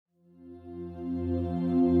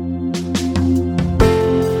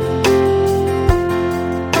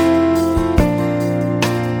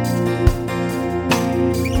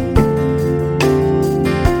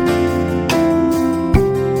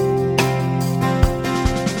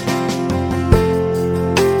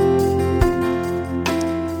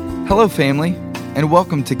Hello, family, and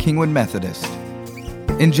welcome to Kingwood Methodist.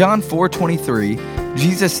 In John 4:23,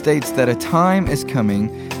 Jesus states that a time is coming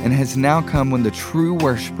and has now come when the true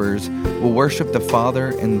worshipers will worship the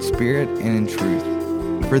Father in spirit and in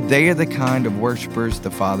truth, for they are the kind of worshipers the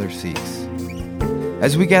Father seeks.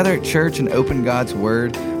 As we gather at church and open God's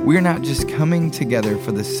Word, we are not just coming together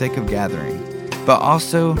for the sake of gathering, but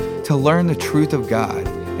also to learn the truth of God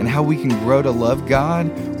and how we can grow to love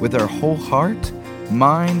God with our whole heart,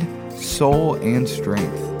 mind, soul, and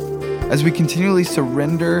strength. As we continually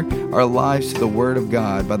surrender our lives to the Word of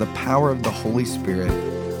God by the power of the Holy Spirit,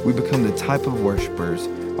 we become the type of worshipers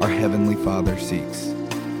our Heavenly Father seeks.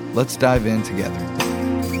 Let's dive in together.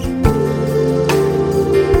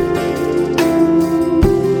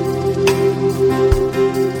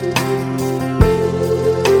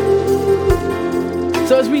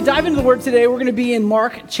 So as we dive into the Word today, we're going to be in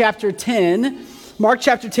Mark chapter 10. Mark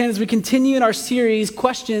chapter 10 as we continue in our series,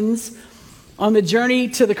 Questions on the Journey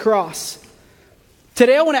to the Cross.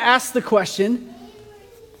 Today I want to ask the question,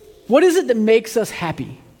 what is it that makes us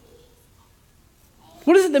happy?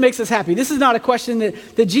 What is it that makes us happy? This is not a question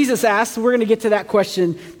that Jesus asked. We're going to get to that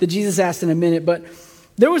question that Jesus asked in a minute. But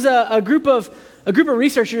there was a group of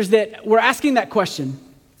researchers that were asking that question.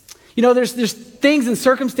 You know, there's things and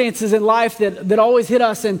circumstances in life that always hit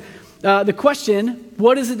us. And the question,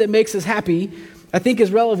 what is it that makes us happy, I think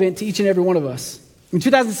is relevant to each and every one of us. In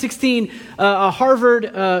 2016, a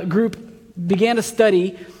Harvard group began a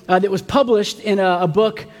study that was published in a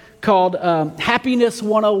book called Happiness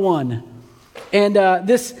 101. And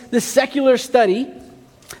this secular study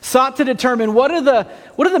sought to determine what are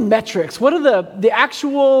the metrics, what are the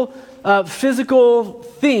actual physical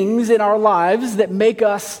things in our lives that make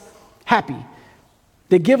us happy,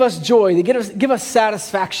 that give us joy, that give us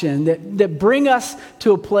satisfaction, that bring us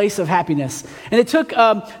to a place of happiness. And it took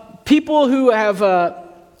people who have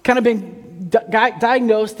kind of been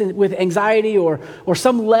diagnosed with anxiety or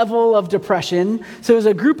some level of depression. So it was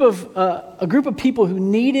a group of people who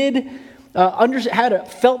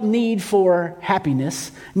felt need for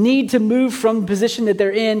happiness, need to move from the position that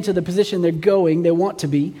they're in to the position they want to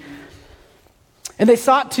be. And they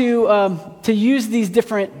sought to use these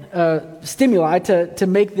different stimuli to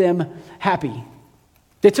make them happy.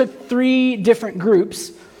 They took 3 different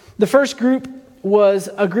groups. The first group was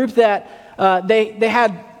a group that they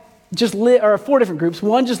had or 4 different groups.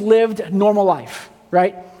 One just lived normal life,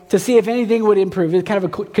 right? To see if anything would improve. It's kind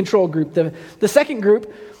of a control group. The second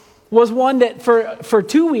group was one that for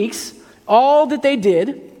 2 weeks, all that they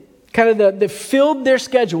did, that filled their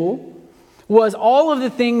schedule, was all of the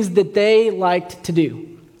things that they liked to do.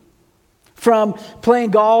 From playing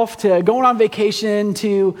golf to going on vacation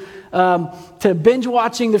to binge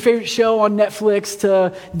watching their favorite show on Netflix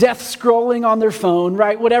to death scrolling on their phone,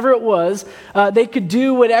 right? Whatever it was, they could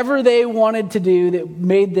do whatever they wanted to do that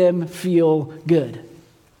made them feel good,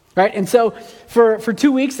 right? And so for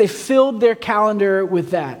 2 weeks, they filled their calendar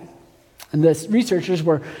with that. And the researchers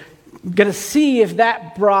were going to see if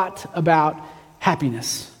that brought about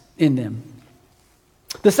happiness in them.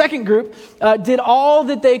 The second group did all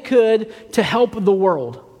that they could to help the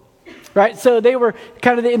world, right? So they were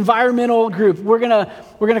kind of the environmental group. We're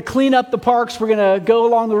gonna clean up the parks. We're gonna go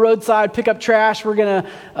along the roadside, pick up trash. We're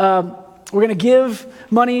gonna give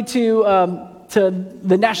money to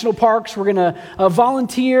the national parks. We're gonna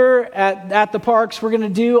volunteer at the parks. We're gonna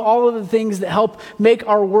do all of the things that help make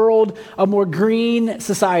our world a more green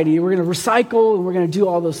society. We're gonna recycle and we're gonna do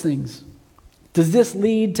all those things. Does this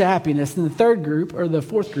lead to happiness? And the third group, or the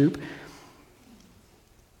fourth group,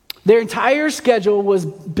 their entire schedule was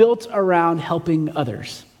built around helping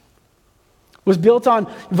others. Was built on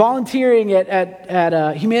volunteering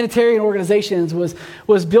at humanitarian organizations,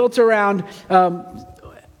 was built around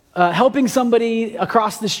helping somebody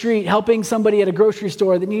across the street, helping somebody at a grocery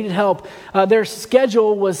store that needed help. Their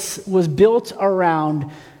schedule was built around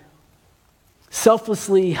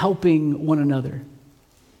selflessly helping one another.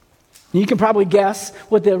 You can probably guess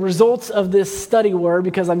what the results of this study were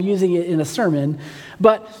because I'm using it in a sermon.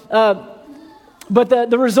 But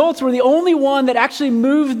the results were the only one that actually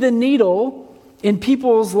moved the needle in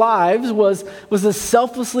people's lives was the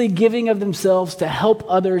selflessly giving of themselves to help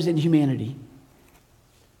others in humanity.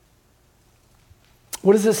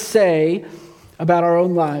 What does this say about our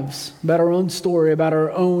own lives, about our own story, about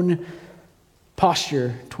our own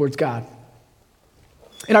posture towards God?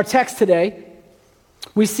 In our text today,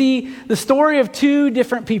 we see the story of 2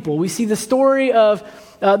 different people. We see the story of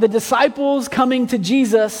the disciples coming to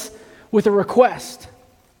Jesus with a request.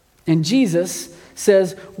 And Jesus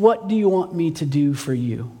says, "What do you want me to do for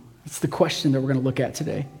you?" It's the question that we're going to look at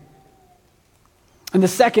today. And the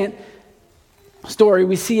second story,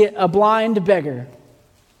 we see a blind beggar,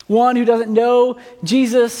 one who doesn't know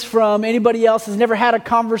Jesus from anybody else, has never had a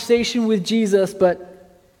conversation with Jesus,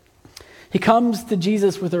 but he comes to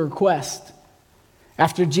Jesus with a request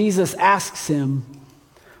after Jesus asks him,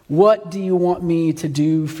 "What do you want me to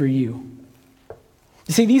do for you?"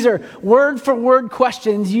 You see, these are word-for-word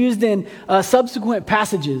questions used in subsequent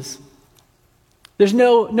passages. There's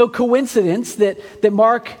no coincidence that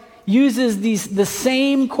Mark uses the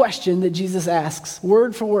same question that Jesus asks,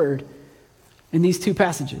 word for word, in these two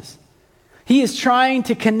passages. He is trying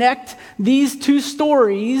to connect these two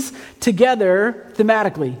stories together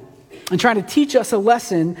thematically and trying to teach us a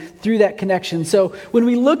lesson through that connection. So when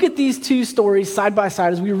we look at these two stories side by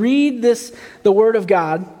side, as we read the Word of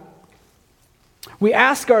God, we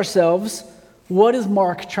ask ourselves, what is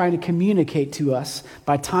Mark trying to communicate to us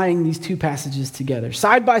by tying these two passages together?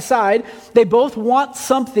 Side by side, they both want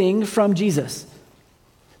something from Jesus.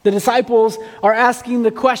 The disciples are asking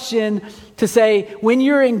the question to say, when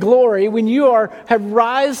you're in glory, when you have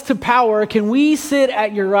rise to power, can we sit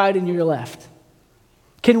at your right and your left?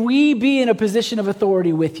 Can we be in a position of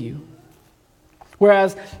authority with you?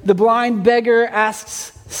 Whereas the blind beggar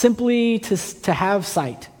asks simply to have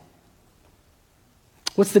sight.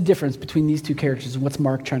 What's the difference between these two characters, and what's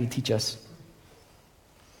Mark trying to teach us?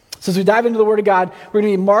 So as we dive into the Word of God, we're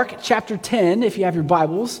going to be in Mark chapter 10, if you have your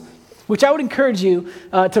Bibles, which I would encourage you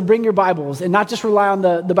to bring your Bibles and not just rely on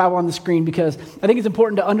the Bible on the screen, because I think it's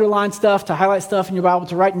important to underline stuff, to highlight stuff in your Bible,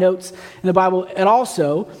 to write notes in the Bible. And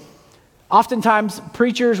also, oftentimes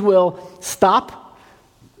preachers will stop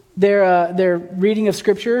their reading of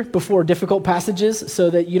Scripture before difficult passages so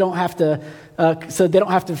that you don't have to, so they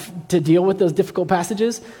don't have to deal with those difficult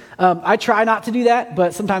passages. I try not to do that,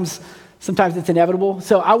 but sometimes it's inevitable.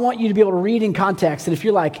 So I want you to be able to read in context. And if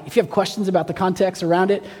you have questions about the context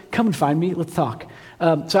around it, come and find me. Let's talk.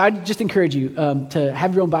 So I just encourage you to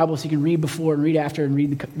have your own Bible so you can read before and read after and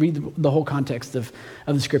read the whole context of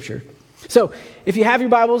the Scripture. So if you have your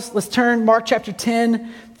Bibles, let's turn Mark chapter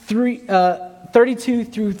 10, 32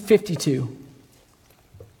 through 52.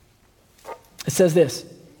 It says this.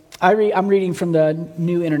 I'm reading from the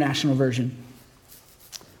New International Version.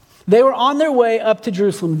 They were on their way up to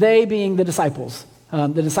Jerusalem, they being the disciples.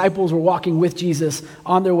 The disciples were walking with Jesus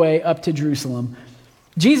on their way up to Jerusalem.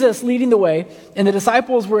 Jesus leading the way, and the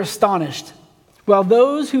disciples were astonished, while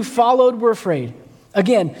those who followed were afraid.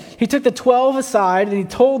 Again, he took the 12 aside and he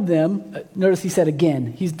told them, notice he said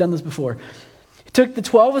again, he's done this before. He took the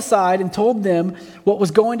 12 aside and told them what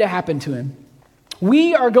was going to happen to him.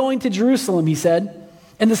 "We are going to Jerusalem," he said,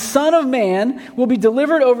 "and the Son of Man will be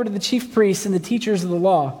delivered over to the chief priests and the teachers of the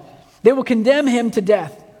law. They will condemn him to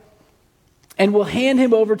death and will hand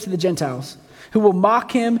him over to the Gentiles, who will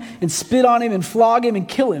mock him and spit on him and flog him and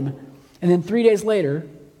kill him. And then 3 days later,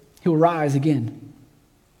 he will rise again."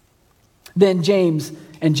 Then James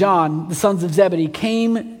and John, the sons of Zebedee,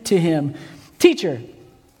 came to him. "Teacher,"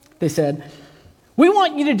 they said, "we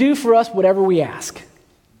want you to do for us whatever we ask."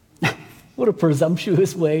 What a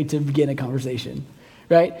presumptuous way to begin a conversation,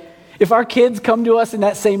 right? If our kids come to us in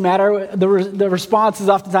that same matter, the response is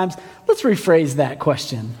oftentimes, let's rephrase that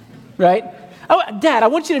question, right? "Oh, Dad, I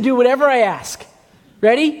want you to do whatever I ask."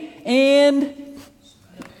 Ready? And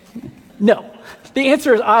no. The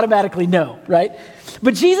answer is automatically no, right?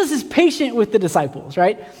 But Jesus is patient with the disciples,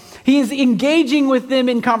 right? He is engaging with them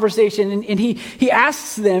in conversation, and he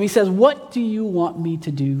asks them, he says, "What do you want me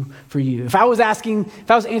to do for you?" If I was answering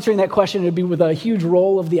that question, it would be with a huge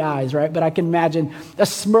roll of the eyes, right? But I can imagine a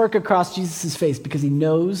smirk across Jesus' face because he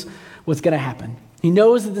knows what's going to happen. He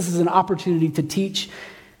knows that this is an opportunity to teach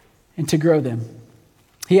and to grow them.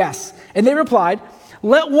 He asks, and they replied,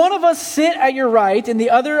 "Let one of us sit at your right and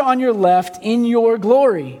the other on your left in your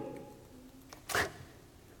glory."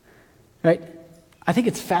 Right? I think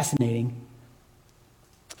it's fascinating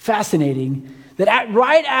that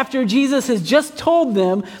right after Jesus has just told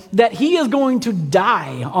them that he is going to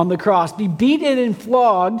die on the cross, be beaten and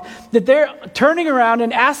flogged, that they're turning around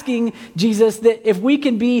and asking Jesus that if we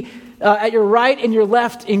can be at your right and your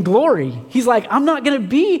left in glory. He's like, "I'm not going to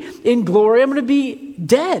be in glory. I'm going to be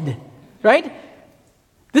dead," right?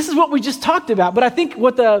 This is what we just talked about. But I think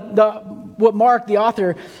what what Mark, the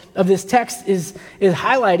author of this text, is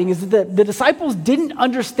highlighting is that the disciples didn't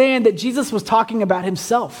understand that Jesus was talking about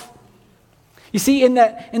himself. You see, in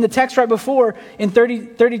the text right before, in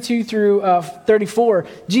 32 through 34,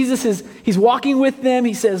 he's walking with them.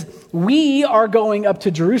 He says, "We are going up to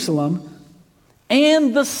Jerusalem,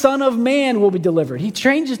 and the Son of Man will be delivered." He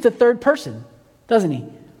changes to third person, doesn't he?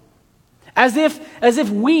 As if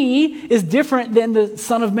we is different than the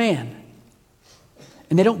Son of Man.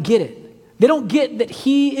 And they don't get it. They don't get that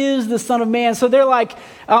he is the Son of Man. So they're like,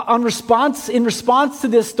 in response to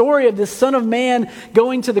this story of this Son of Man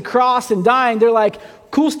going to the cross and dying, they're like,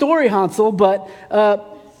 cool story, Hansel, but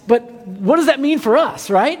what does that mean for us,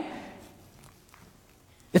 right?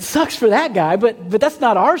 It sucks for that guy, but that's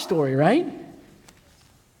not our story, right?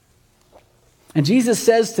 And Jesus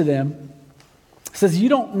says to them, you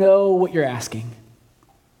don't know what you're asking.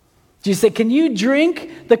 Jesus said, can you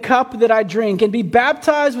drink the cup that I drink and be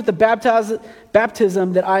baptized with the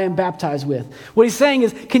baptism that I am baptized with? What he's saying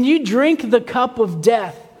is, can you drink the cup of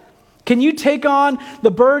death? Can you take on the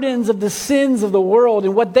burdens of the sins of the world?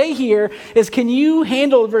 And what they hear is, can you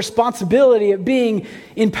handle the responsibility of being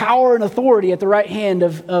in power and authority at the right hand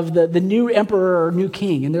of the new emperor or new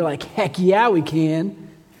king? And they're like, heck yeah, we can.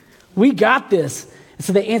 We got this. And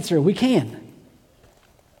so they answer, we can.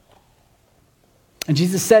 And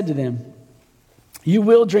Jesus said to them, you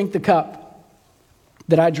will drink the cup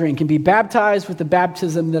that I drink and be baptized with the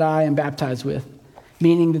baptism that I am baptized with,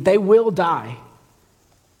 meaning that they will die.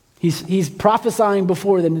 He's prophesying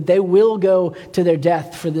before them that they will go to their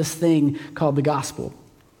death for this thing called the gospel.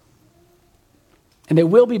 And they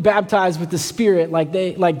will be baptized with the Spirit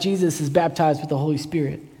like Jesus is baptized with the Holy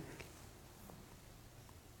Spirit.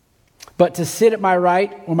 But to sit at my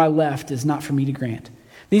right or my left is not for me to grant.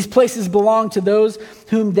 These places belong to those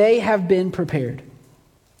whom they have been prepared.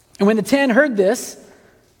 And when the 10 heard this,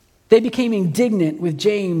 they became indignant with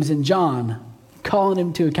James and John, calling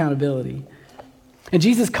him to accountability. And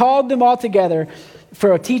Jesus called them all together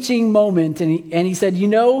for a teaching moment, and he said, you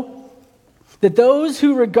know that those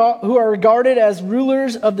who are regarded as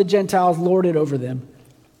rulers of the Gentiles lord it over them.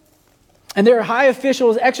 And their high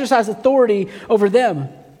officials exercise authority over them.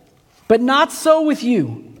 But not so with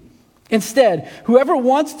you. Instead, whoever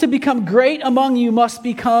wants to become great among you must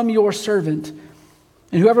become your servant.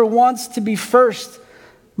 And whoever wants to be first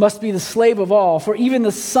must be the slave of all. For even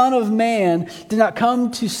the Son of Man did not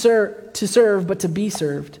come to serve, but to be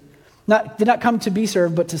served. Did not come to be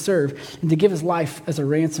served, but to serve, and to give his life as a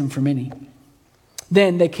ransom for many.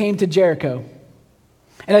 Then they came to Jericho.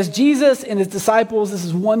 And as Jesus and his disciples, this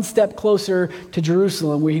is one step closer to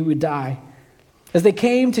Jerusalem where he would die. As they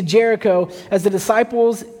came to Jericho, as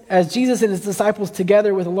Jesus and his disciples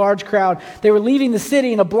together with a large crowd, they were leaving the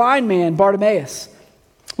city, and a blind man, Bartimaeus,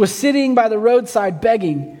 was sitting by the roadside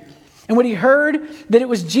begging. And when he heard that it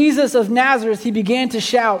was Jesus of Nazareth, he began to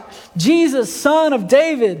shout, Jesus, Son of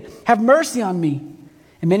David, have mercy on me.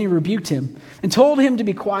 And many rebuked him and told him to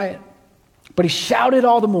be quiet. But he shouted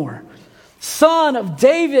all the more, Son of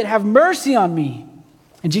David, have mercy on me.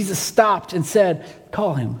 And Jesus stopped and said,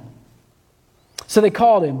 call him. So they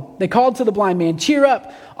called him. They called to the blind man, cheer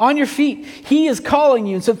up, on your feet. He is calling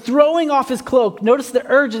you. And so throwing off his cloak, notice the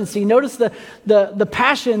urgency, notice the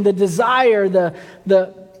passion, the desire, the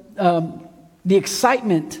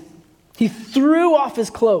excitement. He threw off his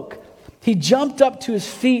cloak. He jumped up to his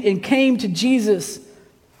feet and came to Jesus.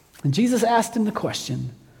 And Jesus asked him the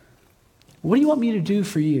question, what do you want me to do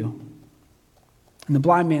for you? And the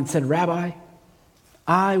blind man said, Rabbi,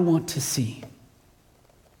 I want to see.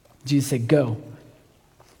 Jesus said, go.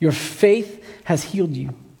 Your faith has healed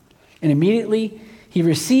you. And immediately he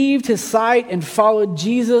received his sight and followed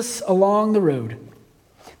Jesus along the road.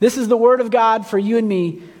 This is the word of God for you and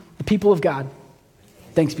me, the people of God.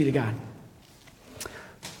 Thanks be to God.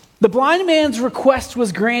 The blind man's request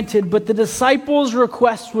was granted, but the disciples'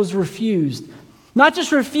 request was refused. Not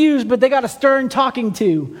just refused, but they got a stern talking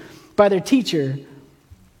to by their teacher.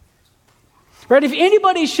 Right? If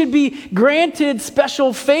anybody should be granted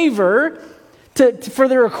special favor for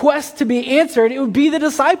their request to be answered, it would be the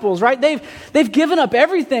disciples, right? They've given up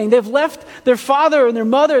everything. They've left their father and their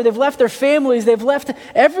mother. They've left their families. They've left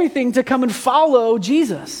everything to come and follow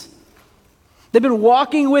Jesus. They've been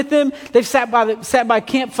walking with him. They've sat by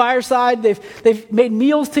campfireside. They've made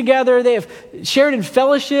meals together. They have shared in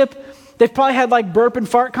fellowship. They've probably had like burp and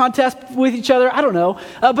fart contests with each other. I don't know.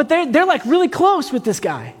 But they're like really close with this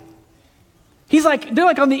guy. They're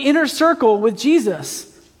like on the inner circle with Jesus.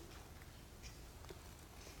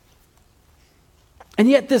 And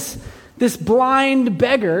yet this blind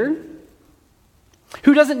beggar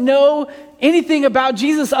who doesn't know anything about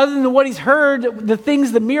Jesus other than what he's heard,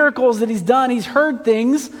 the miracles that he's done, he's heard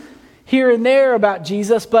things here and there about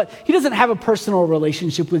Jesus, but he doesn't have a personal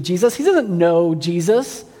relationship with Jesus. He doesn't know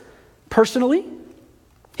Jesus personally.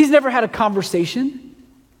 He's never had a conversation.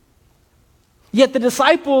 Yet the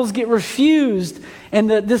disciples get refused, and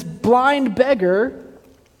this blind beggar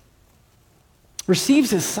receives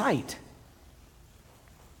his sight.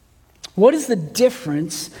 What is the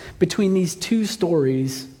difference between these two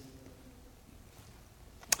stories?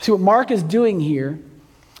 See, what Mark is doing here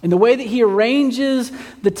And the way that he arranges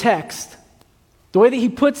the text, the way that he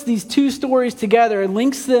puts these two stories together and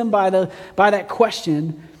links them by that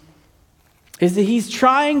question, is that he's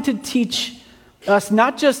trying to teach us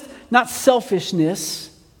not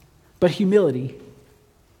selfishness, but humility.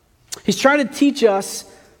 He's trying to teach us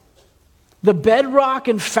the bedrock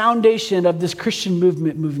and foundation of this Christian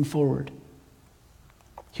movement moving forward.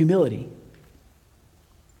 Humility.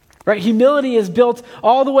 Right? Humility is built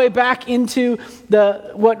all the way back into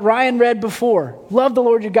what Ryan read before. Love the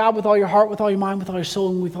Lord your God with all your heart, with all your mind, with all your soul,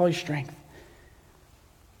 and with all your strength.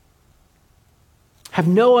 Have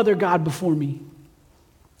no other God before me.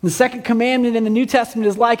 The second commandment in the New Testament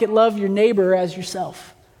is like it, love your neighbor as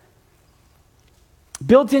yourself.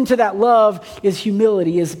 Built into that love is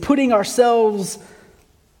humility, is putting ourselves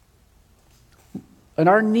and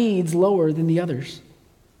our needs lower than the others.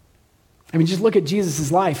 I mean, just look at Jesus'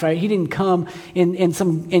 life, right? He didn't come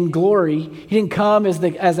in glory. He didn't come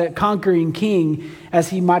as a conquering king as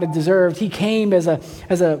he might have deserved. He came as a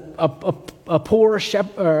poor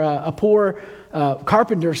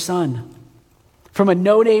carpenter's son from a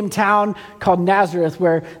no-name town called Nazareth,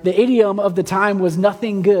 where the idiom of the time was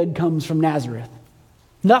nothing good comes from Nazareth.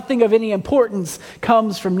 Nothing of any importance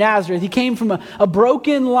comes from Nazareth. He came from a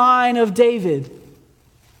broken line of David.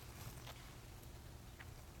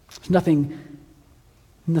 There's nothing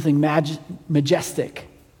majestic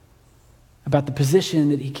about the position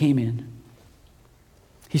that he came in.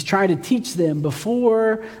 He's trying to teach them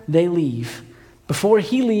before they leave, before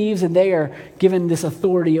he leaves and they are given this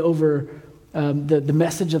authority over the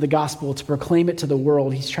message of the gospel to proclaim it to the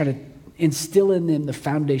world. He's trying to instill in them the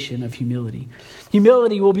foundation of humility.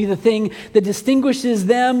 Humility will be the thing that distinguishes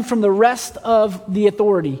them from the rest of the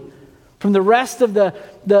authority, from the rest of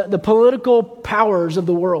the political powers of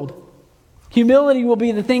the world. Humility will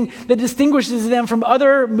be the thing that distinguishes them from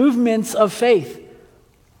other movements of faith.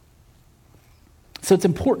 So it's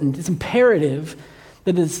important, it's imperative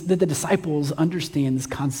that the disciples understand this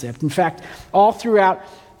concept. In fact, all throughout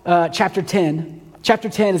chapter 10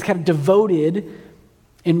 is kind of devoted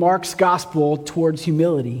in Mark's gospel towards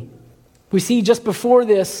humility. We see just before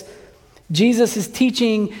this, Jesus is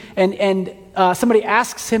teaching and somebody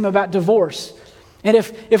asks him about divorce. And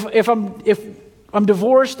if I'm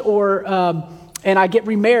divorced or and I get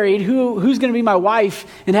remarried, who's going to be my wife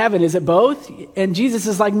in heaven? Is it both? And Jesus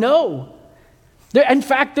is like, no. In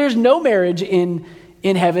fact, there's no marriage in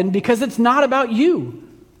heaven because it's not about you.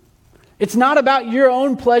 It's not about your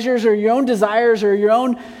own pleasures or your own desires or your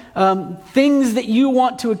own things that you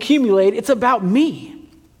want to accumulate. It's about me.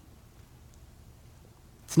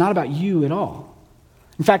 It's not about you at all.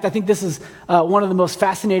 In fact, I think this is one of the most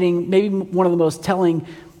fascinating, maybe one of the most telling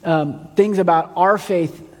things about our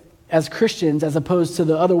faith as Christians as opposed to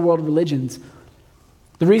the other world religions.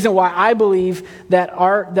 The reason why I believe that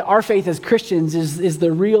our faith as Christians is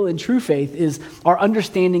the real and true faith is our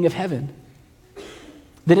understanding of heaven.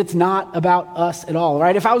 That it's not about us at all,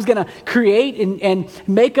 right? If I was going to create and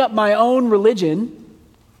make up my own religion,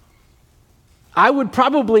 I would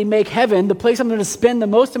probably make heaven, the place I'm going to spend the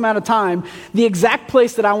most amount of time, the exact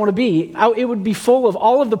place that I want to be. It would be full of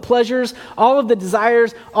all of the pleasures, all of the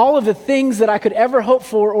desires, all of the things that I could ever hope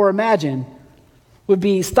for or imagine would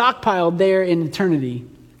be stockpiled there in eternity.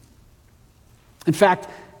 In fact,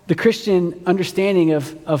 the Christian understanding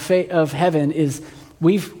of heaven is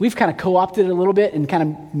we've kind of co-opted it a little bit and kind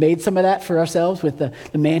of made some of that for ourselves with the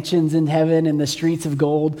mansions in heaven and the streets of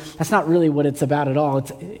gold. That's not really what it's about at all.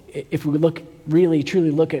 If we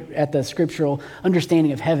truly look at the scriptural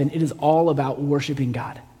understanding of heaven, it is all about worshiping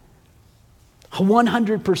God.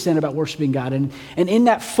 100% about worshiping God. And in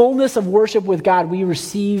that fullness of worship with God, we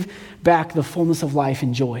receive back the fullness of life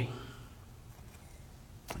and joy.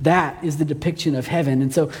 That is the depiction of heaven.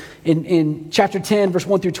 And so in chapter 10, verse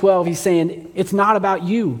 1 through 12, he's saying it's not about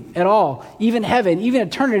you at all. Even heaven, even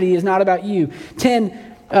eternity is not about you.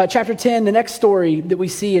 Chapter 10, the next story that we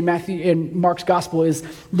see in Mark's gospel is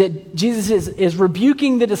that Jesus is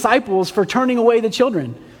rebuking the disciples for turning away the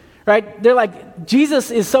children. Right? They're like,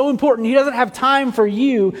 Jesus is so important. He doesn't have time for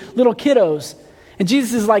you, little kiddos. And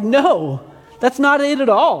Jesus is like, no, that's not it at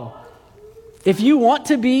all. If you want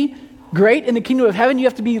to be great in the kingdom of heaven, you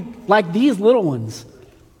have to be like these little ones.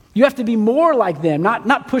 You have to be more like them,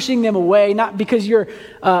 not pushing them away, not because you're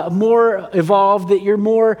more evolved, that you're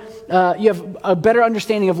more, you have a better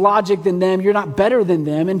understanding of logic than them. You're not better than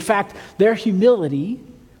them. In fact, their humility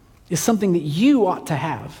is something that you ought to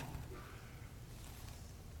have.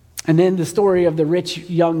 And then the story of the rich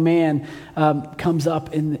young man comes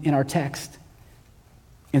up in our text.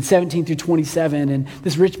 In 17 through 27, and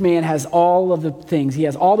this rich man has all of the things. He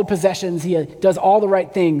has all the possessions. He does all the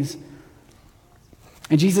right things.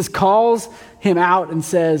 And Jesus calls him out and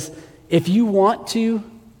says, if you want to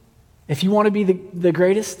be the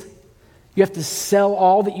greatest, you have to sell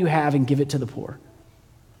all that you have and give it to the poor.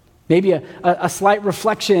 Maybe a slight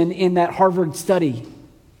reflection in that Harvard study,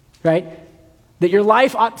 right? That your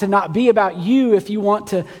life ought to not be about you if you want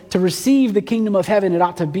to receive the kingdom of heaven. It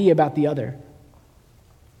ought to be about the other.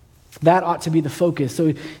 That ought to be the focus.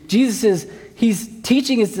 So he's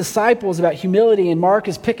teaching his disciples about humility, and Mark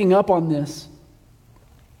is picking up on this.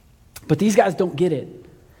 But these guys don't get it.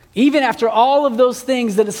 Even after all of those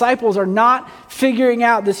things, the disciples are not figuring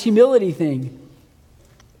out this humility thing.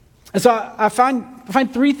 And so I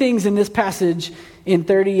find three things in this passage in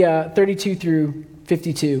 32 through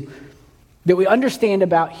 52 that we understand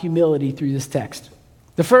about humility through this text.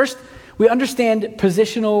 The first, we understand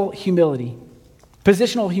positional humility.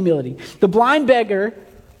 Positional humility. The blind beggar,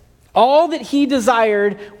 all that he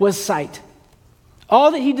desired was sight.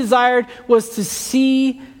 All that he desired was to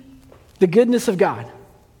see the goodness of God.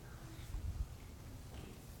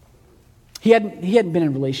 He hadn't been in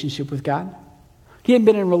a relationship with God. He hadn't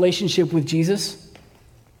been in a relationship with Jesus.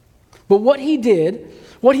 But what he did,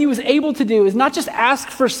 what he was able to do is not just ask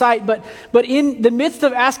for sight, but in the midst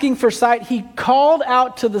of asking for sight, he called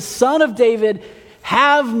out to the Son of David,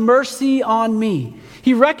 "Have mercy on me."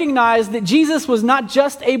 He recognized that Jesus was not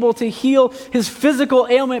just able to heal his physical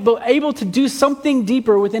ailment, but able to do something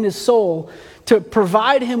deeper within his soul to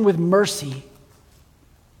provide him with mercy.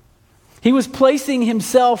 He was placing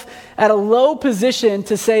himself at a low position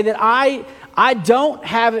to say that I don't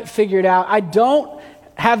have it figured out. I don't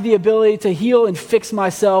have the ability to heal and fix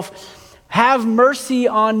myself. Have mercy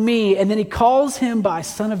on me. And then he calls him by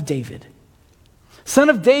Son of David. Son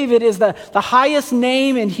of David is the highest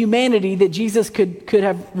name in humanity that Jesus could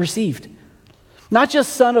have received. Not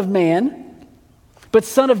just Son of Man, but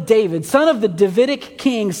Son of David, Son of the Davidic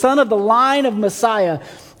king, Son of the line of Messiah.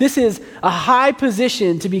 This is a high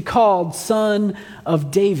position to be called Son of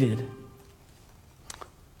David.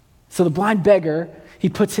 So the blind beggar, he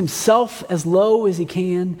puts himself as low as he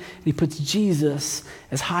can, and he puts Jesus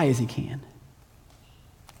as high as he can.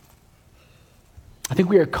 I think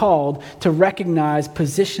we are called to recognize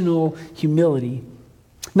positional humility.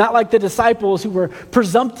 Not like the disciples who were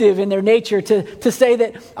presumptive in their nature to say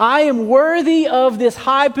that I am worthy of this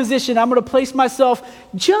high position. I'm going to place myself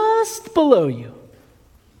just below you.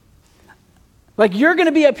 Like, you're going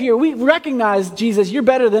to be up here. We recognize, Jesus, you're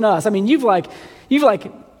better than us. I mean, you've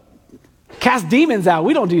cast demons out.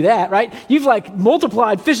 We don't do that, right? You've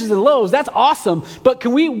multiplied fishes and loaves. That's awesome. But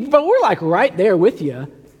we're right there with you,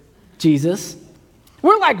 Jesus.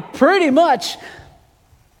 We're pretty much,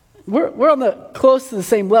 we're on the close to the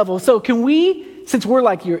same level. So can we, since we're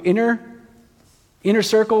your inner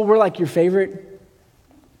circle, we're your favorite,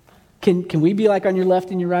 can we be on your left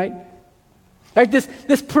and your right? Right,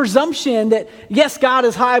 this presumption that, yes, God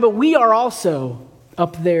is high, but we are also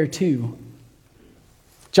up there too.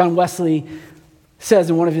 John Wesley says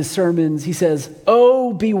in one of his sermons, he says,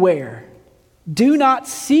 "Oh, beware. Do not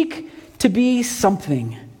seek to be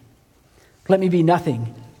something. Let me be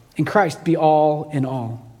nothing, and Christ be all in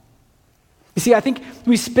all." You see, I think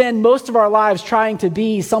we spend most of our lives trying to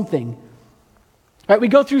be something. Right? We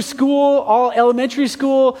go through school, all elementary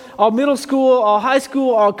school, all middle school, all high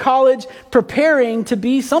school, all college, preparing to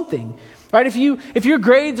be something. Right? If your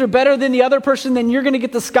grades are better than the other person, then you're going to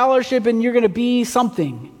get the scholarship and you're going to be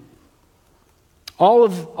something. All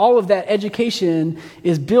of that education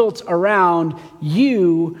is built around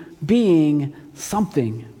you being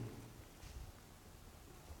something.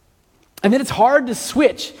 And then it's hard to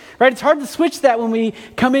switch, right? It's hard to switch that when we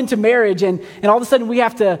come into marriage and all of a sudden we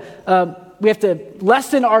have to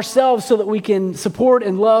lessen ourselves so that we can support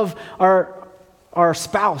and love our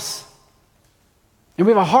spouse. And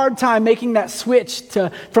we have a hard time making that switch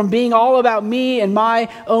from being all about me and my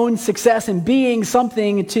own success and being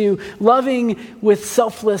something to loving with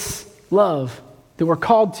selfless love that we're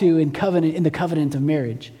called to in the covenant of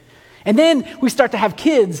marriage. And then we start to have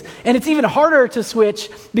kids, and it's even harder to switch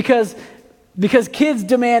because kids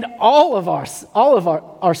demand all of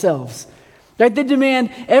ourselves. Right? They demand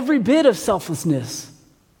every bit of selflessness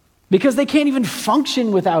because they can't even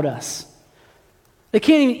function without us. They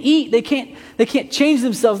can't even eat. They can't change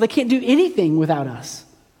themselves. They can't do anything without us.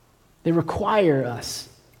 They require us.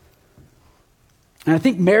 And I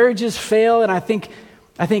think marriages fail, and I think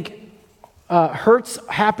hurts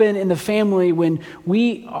happen in the family when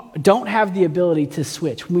we don't have the ability to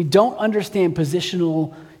switch, when we don't understand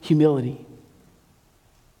positional humility.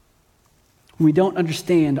 We don't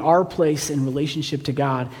understand our place in relationship to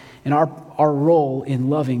God and our role in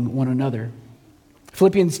loving one another.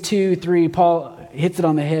 Philippians 2:3, Paul hits it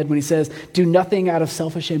on the head when he says, "Do nothing out of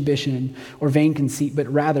selfish ambition or vain conceit,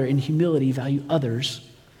 but rather in humility value others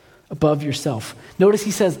above yourself." Notice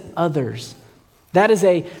he says others. That is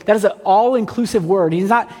an all-inclusive word. He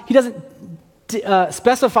doesn't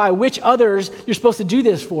specify which others you're supposed to do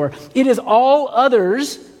this for. It is all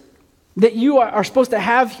others that you are supposed to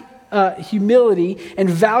have humility and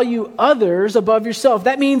value others above yourself.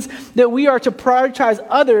 That means that we are to prioritize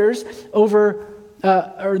others over,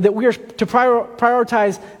 or that we are to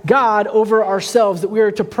prioritize God over ourselves, that we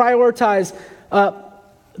are to prioritize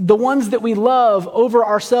the ones that we love over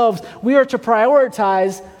ourselves. We are to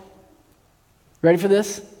prioritize, ready for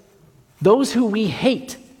this? Those who we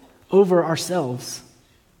hate over ourselves.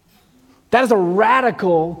 That is a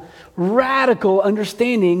radical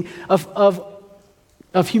understanding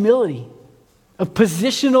of humility, of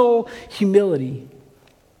positional humility.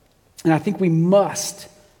 And I think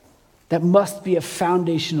that must be a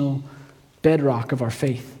foundational bedrock of our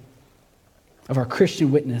faith, of our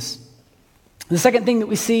Christian witness. The second thing that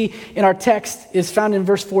we see in our text is found in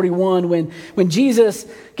verse 41 when Jesus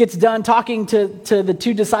gets done talking to the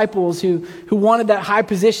two disciples who wanted that high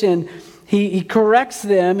position. He corrects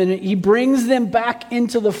them and he brings them back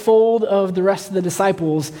into the fold of the rest of the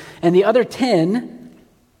disciples. And the other 10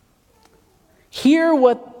 hear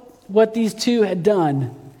what these two had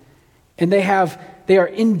done, and they are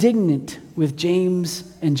indignant with James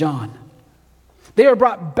and John. They are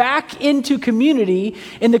brought back into community,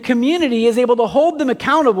 and the community is able to hold them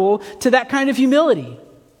accountable to that kind of humility.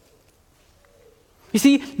 You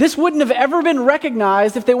see, this wouldn't have ever been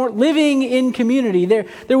recognized if they weren't living in community. There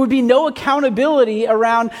would be no accountability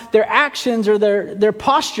around their actions or their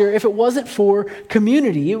posture if it wasn't for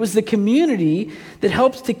community. It was the community that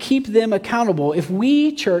helps to keep them accountable. If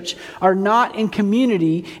we, church, are not in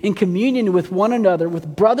community, in communion with one another,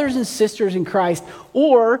 with brothers and sisters in Christ,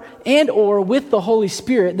 or with the Holy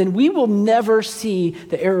Spirit, then we will never see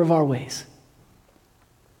the error of our ways.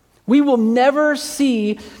 We will never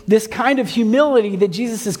see this kind of humility that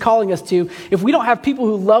Jesus is calling us to if we don't have people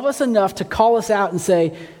who love us enough to call us out and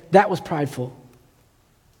say, that was prideful.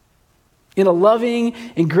 In a loving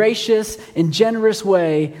and gracious and generous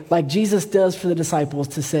way, like Jesus does for the disciples,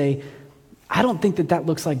 to say, I don't think that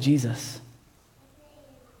looks like Jesus.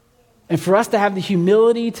 And for us to have the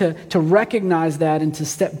humility to recognize that and to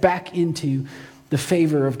step back into the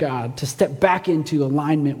favor of God, to step back into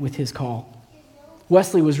alignment with his call.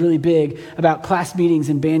 Wesley was really big about class meetings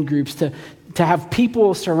and band groups, to have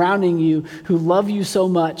people surrounding you who love you so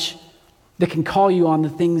much that can call you on the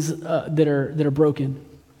things that are broken.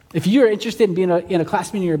 If you're interested in being in a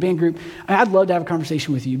class meeting or a band group, I'd love to have a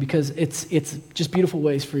conversation with you, because it's just beautiful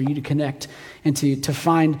ways for you to connect and to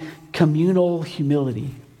find communal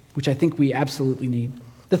humility, which I think we absolutely need.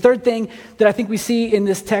 The third thing that I think we see in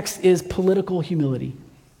this text is political humility.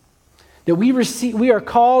 That we are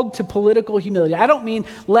called to political humility. I don't mean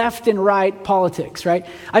left and right politics, right?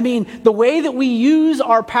 I mean the way that we use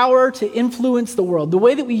our power to influence the world, the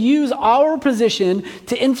way that we use our position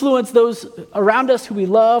to influence those around us who we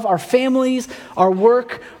love, our families, our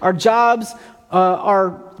work, our jobs,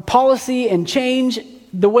 our policy and change.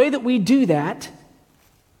 The way that we do that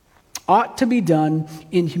ought to be done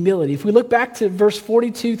in humility. If we look back to verse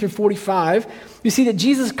 42 through 45, you see that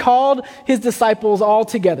Jesus called his disciples all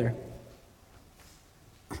together.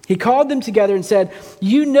 He called them together and said,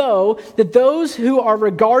 you know that those who are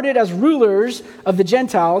regarded as rulers of the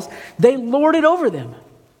Gentiles, they lord it over them.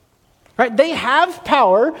 Right? They have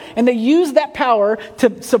power, and they use that power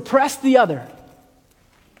to suppress the other.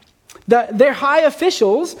 Their high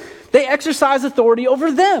officials, they exercise authority over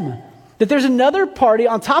them. That there's another party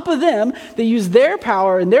on top of them that use their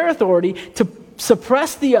power and their authority to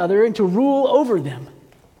suppress the other and to rule over them.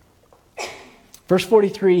 Verse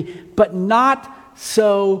 43, but not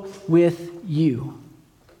so with you.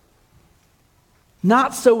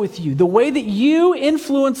 Not so with you. The way that you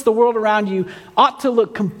influence the world around you ought to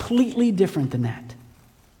look completely different than that.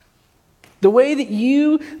 The way that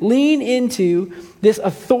you lean into this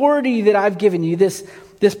authority that I've given you, this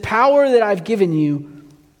power that I've given you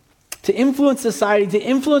to influence society, to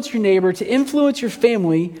influence your neighbor, to influence your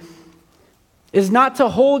family, is not to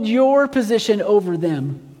hold your position over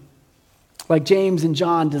them, like James and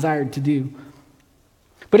John desired to do.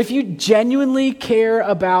 But if you genuinely care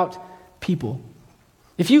about people,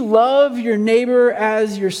 if you love your neighbor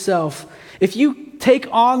as yourself, if you take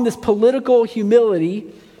on this political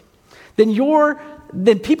humility, then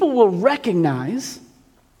people will recognize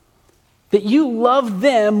that you love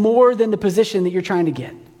them more than the position that you're trying to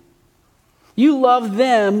get. You love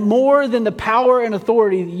them more than the power and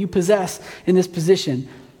authority that you possess in this position.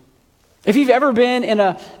 If you've ever been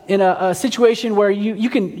in a situation where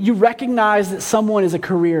you recognize that someone is a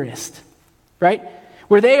careerist, right?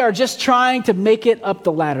 Where they are just trying to make it up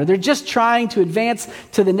the ladder. They're just trying to advance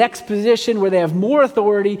to the next position where they have more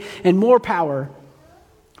authority and more power.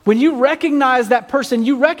 When you recognize that person,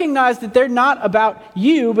 you recognize that they're not about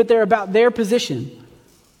you, but they're about their position.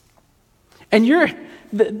 And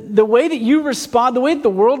the way that you respond, the way that the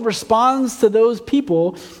world responds to those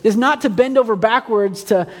people is not to bend over backwards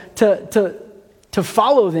to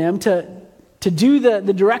follow them, to do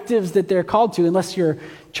the directives that they're called to, unless you're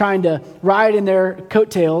trying to ride in their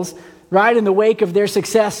coattails, ride in the wake of their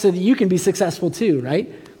success so that you can be successful too, right?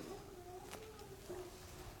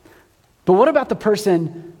 But what about the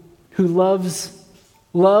person who loves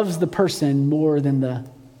the person more than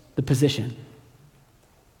the position?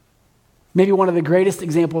 Maybe one of the greatest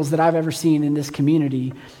examples that I've ever seen in this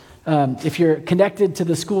community, if you're connected to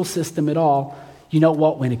the school system at all, you know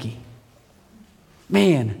Walt Wyllie.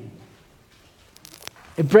 Man,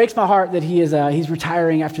 it breaks my heart that he's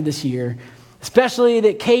retiring after this year, especially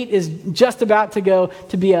that Kate is just about to go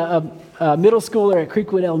to be a middle schooler at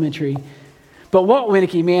Creekwood Elementary. But Walt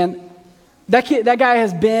Wyllie, man, that guy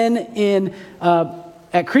has been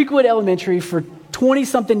at Creekwood Elementary for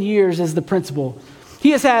 20-something years as the principal. He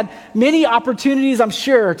has had many opportunities, I'm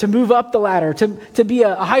sure, to move up the ladder, to be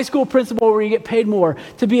a high school principal where you get paid more,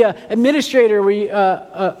 to be an administrator,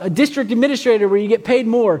 a district administrator where you get paid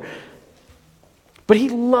more. But he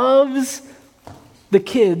loves the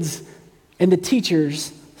kids and the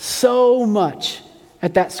teachers so much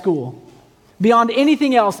at that school, beyond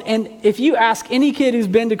anything else. And if you ask any kid who's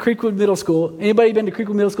been to Creekwood Middle School, anybody been to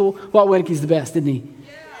Creekwood Middle School? Walt Willie's the best, isn't he?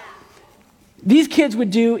 Yeah. These kids would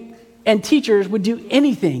do, and teachers would do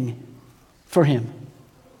anything for him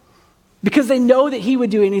because they know that he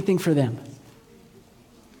would do anything for them.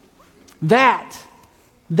 That,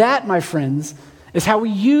 my friends, is how we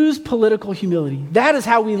use political humility. That is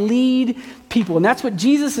how we lead people. And that's what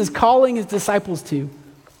Jesus is calling his disciples to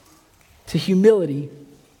humility.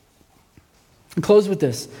 And close with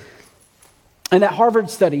this. In that Harvard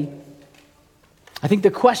study, I think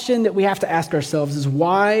the question that we have to ask ourselves is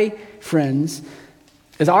why, friends,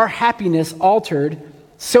 is our happiness altered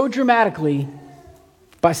so dramatically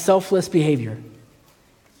by selfless behavior?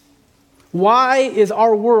 Why is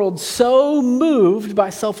our world so moved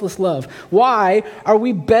by selfless love? Why are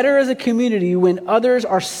we better as a community when others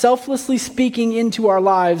are selflessly speaking into our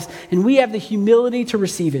lives and we have the humility to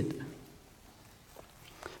receive it?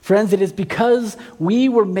 Friends, it is because we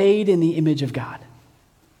were made in the image of God.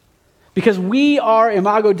 Because we are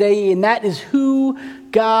Imago Dei, and that is who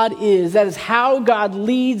God is. That is how God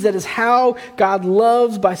leads. That is how God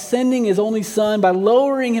loves, by sending his only Son, by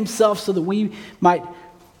lowering himself so that we might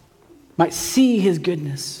see his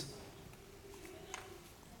goodness.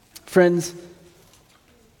 Friends,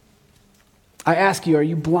 I ask you, are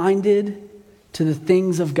you blinded to the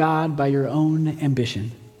things of God by your own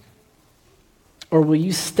ambition? Or will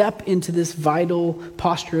you step into this vital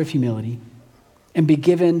posture of humility and be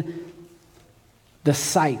given the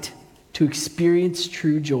sight to experience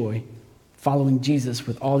true joy following Jesus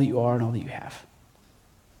with all that you are and all that you have?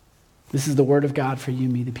 This is the word of God for you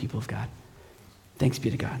and me, the people of God. Thanks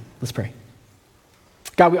be to God. Let's pray.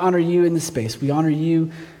 God, we honor you in this space. We honor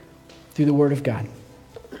you through the word of God.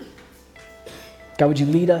 God, would you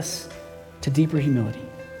lead us to deeper humility?